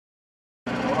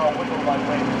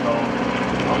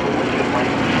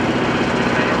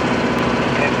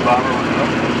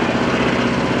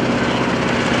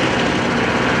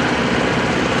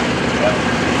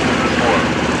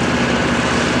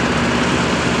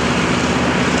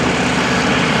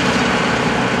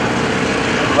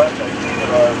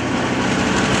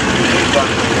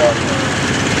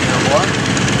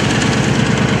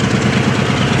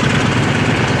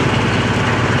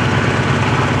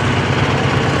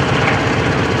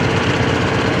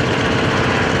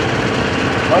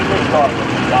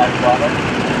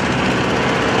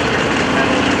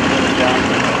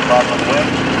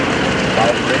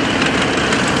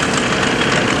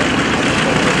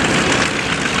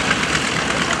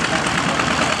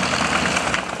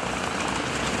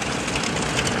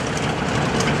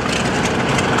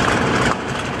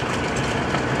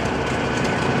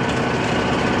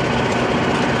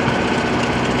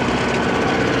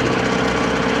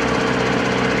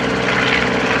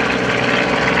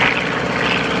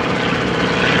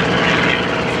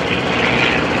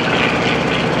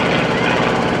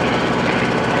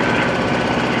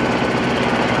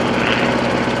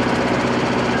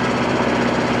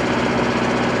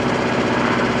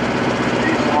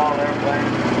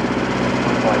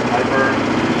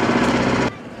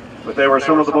They were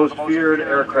some of the most feared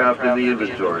aircraft in the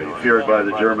inventory, feared by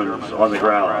the Germans on the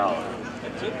ground,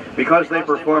 because they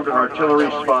performed an artillery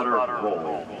spotter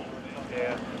role.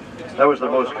 That was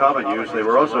their most common use. They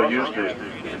were also used to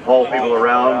haul people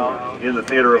around in the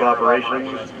theater of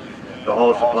operations, to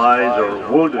haul supplies or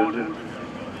wounded.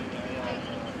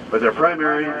 But their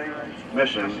primary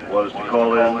mission was to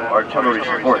call in artillery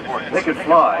support. They could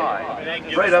fly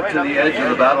right up to the edge of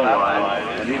the battle line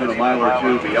and even a mile or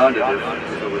two beyond it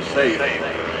if it was safe.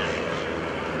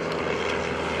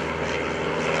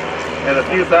 And a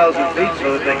few thousand feet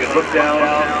so that they could look down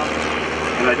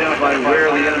and identify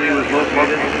where the enemy was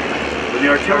located. When the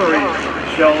artillery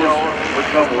shells would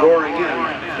come roaring in,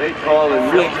 they'd call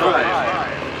in real time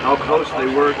how close they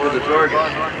were to the target.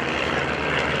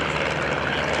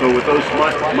 So with those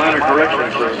minor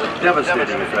corrections, there was a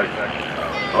devastating effect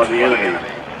on the enemy.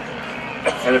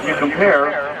 And if you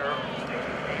compare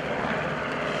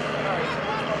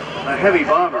a heavy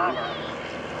bomber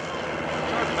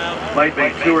might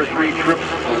make 2 or 3 trips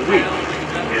a week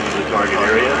into the target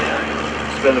area,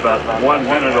 spend about 1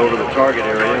 minute over the target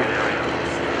area,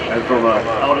 and from an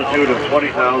altitude of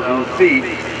 20,000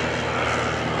 feet,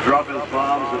 drop his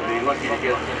bombs and be lucky to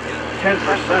get 10% of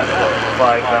a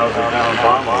 5,000-pound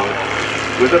bomb load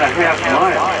within a half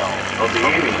mile of the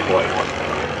aiming point.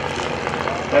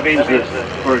 That means that,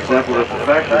 for example, if the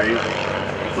factory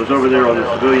was over there on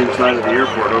the civilian side of the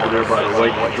airport, over there by the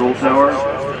White Control Tower,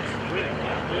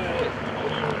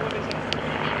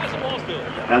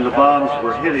 and the bombs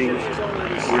were hitting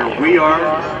where we are,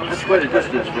 that's quite a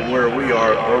distance from where we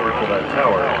are over to that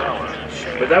tower.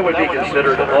 But that would be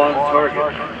considered on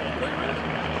target.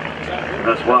 And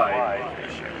that's why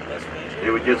they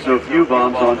would get so few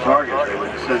bombs on target. They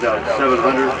would send out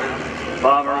 700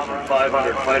 bombers and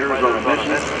 500 fighters on a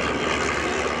mission.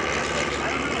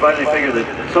 Finally figured that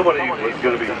somebody was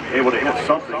going to be able to hit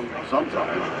something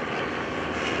sometime.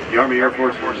 The Army Air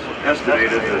Force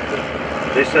estimated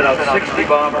that they sent out 60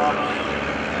 bombers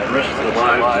and risked the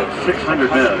lives of 600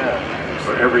 men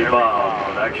for every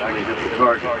bomb that actually hit the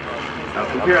target. Now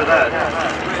compare that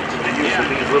to the use of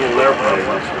these little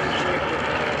airplanes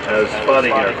as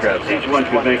spotting aircraft. Each one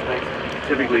could make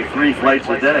typically 3 flights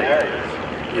a day.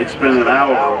 They'd spend an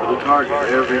hour over the target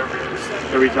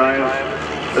every time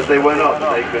that they went up.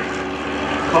 They could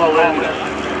call in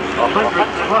 100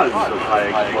 tons of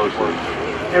high explosives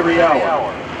every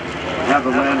hour and have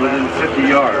them land within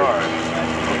 50 yards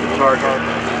of the target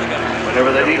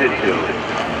whenever they needed to.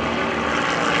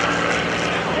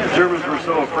 The Germans were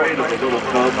so afraid of the little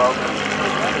cub that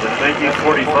in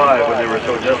 1945, when they were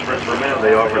so desperate for men,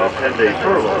 they offered a 10-day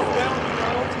furlough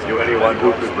to anyone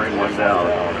who could bring one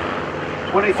down.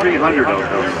 2,300 of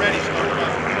them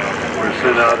were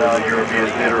sent out in the European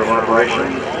theater of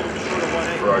operations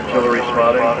for artillery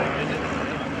spotting.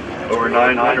 Over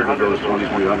 900 of those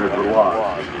 2,300 were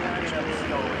lost.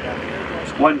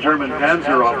 One German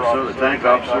Panzer officer, the tank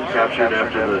officer captured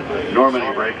after the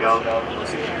Normandy breakout,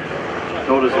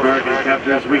 told his American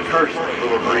captors, "We cursed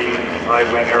little green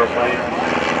high-wing airplanes.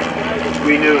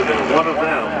 We knew that one of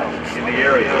them in the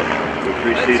area would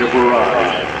precede a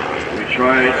barrage. We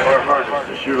tried our hardest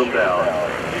to shoot them down.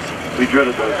 We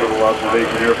dreaded those little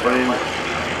observation airplanes.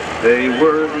 They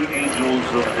were the angels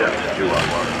of death to us."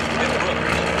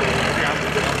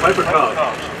 Piper Cub,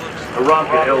 a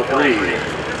rocket L3,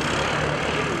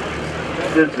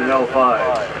 Stinson L5,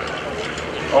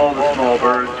 All the small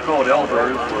birds, called L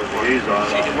birds, were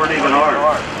liaisons, weren't even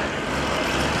armed.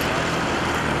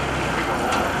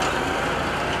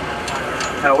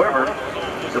 However,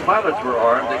 the pilots were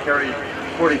armed. They carried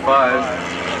 45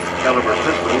 caliber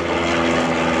pistols,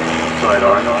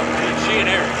 sidearm.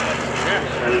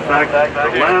 And in fact,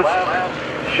 the last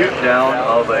shoot down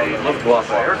of a Luftwaffe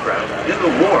aircraft in the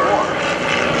war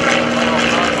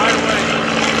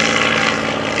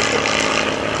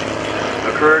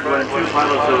occurred when two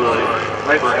pilots of the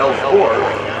Piper L4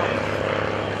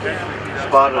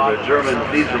 spotted a German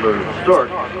Dieseler Stork.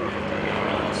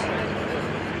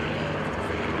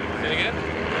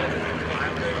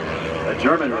 A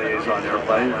German liaison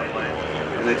airplane,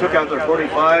 and they took out their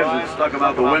 45s and stuck them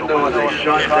out the window, and they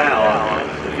shot down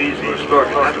the Dieseler Stork.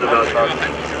 It happened about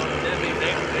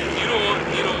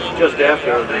just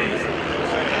after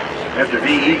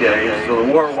VE Day, so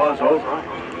the war was over.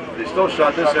 They still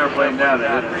shot this airplane down,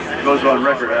 and it goes on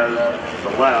record as the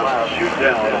last shoot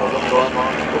down of a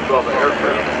Luftwaffe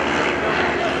aircraft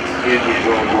in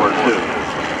World War II.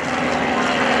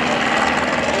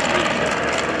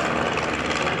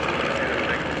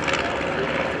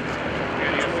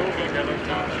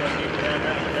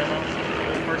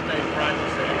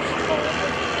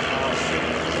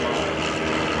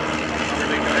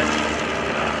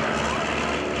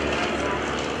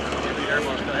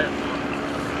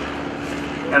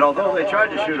 And although they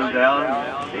tried to shoot them down,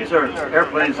 these are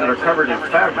airplanes that are covered in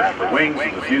fabric. The wings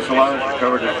and the fuselage are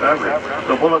covered in fabric.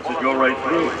 The bullets would go right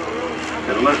through it.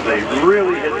 And unless they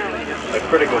really hit a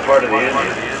critical part of the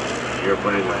engine, the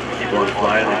airplane would keep on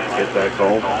flying and get back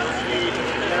home.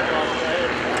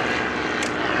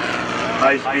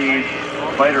 High-speed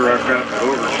fighter aircraft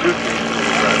would overshoot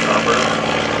these grasshoppers.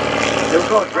 They were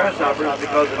called grasshoppers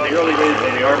because in the early days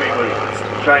when the Army was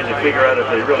trying to figure out if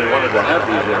they really wanted to have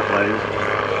these airplanes,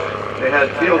 they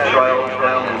had field trials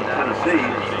down in Tennessee,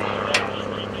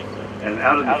 and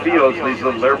out in the fields, these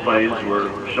little airplanes were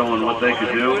showing what they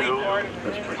could do,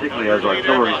 particularly as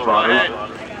artillery spotters.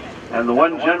 And the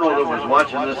one general that was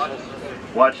watching this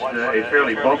watched a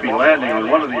fairly bumpy landing on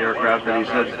one of the aircraft, and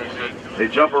he said, they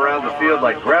jump around the field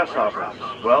like grasshoppers.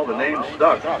 Well, the name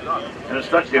stuck, and it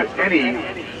stuck to any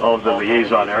of the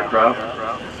liaison aircraft,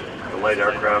 the light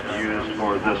aircraft used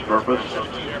for this purpose,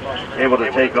 able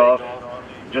to take off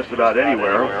just about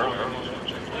anywhere.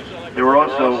 They were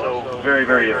also very,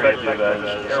 very effective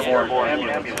as airborne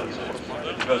ambulances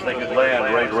because they could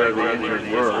land right where the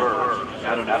injured were,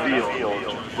 out in the field,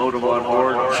 load them on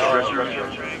board, and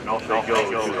off they go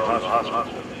to the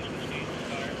hospital.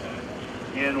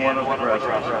 In one of the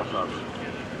grasshoppers.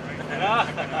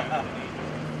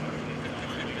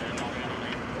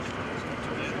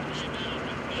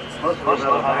 Most of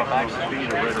them have a maximum speed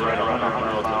of right around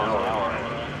 100 miles an hour.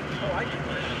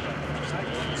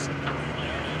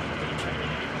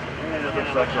 And it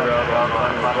looks like we're out on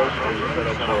the approach to set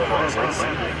up for a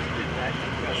landing.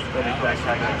 Steady taxi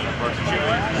back to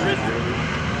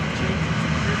Barcelona.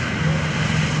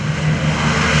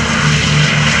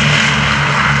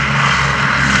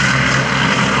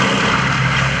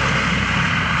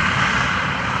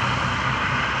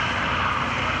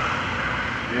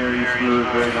 Very smooth,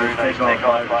 very nice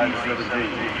takeoff by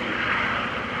D-17.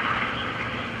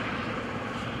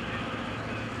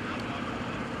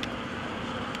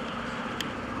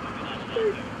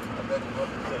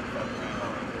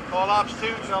 Call ops 2,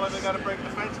 tell them they got to break the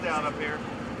fence down up here.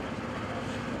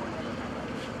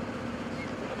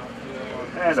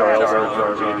 And our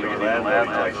L-birds are immediately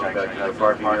landing, taxiing back to the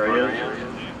parking areas.